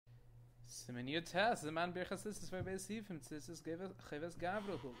Siman Yotes, the man birchas tzitzis for beisifim tzitzis cheves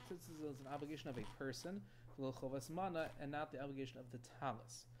gavruhu. Tzitzis is an obligation of a person, v'lo chovas mana, and not the obligation of the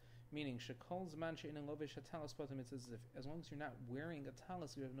talis. Meaning, shekol zman she'ein lovesh hatalis potem tzitzis. As long as you're not wearing a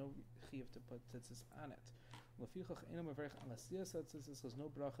talis, you have no chiyuv to put tzitzis on it. Lefichach eino mavrech al asiyas tzitzis. There's no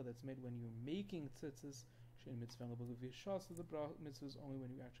bracha that's made when you're making tzitzis. She'ein mitzvah l'b'luvishas. So the bracha mitzvah is only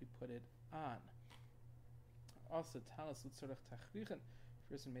when you actually put it on. Also, talis l'tzorach tachrichen.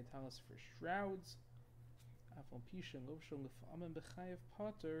 Person made talis for shrouds. Afal pisha lovshon l'fa'amen b'chayev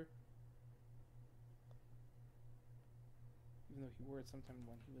potter. Even though he wore it sometime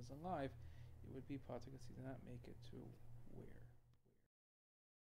when he was alive, it would be potter because he did not make it to wear.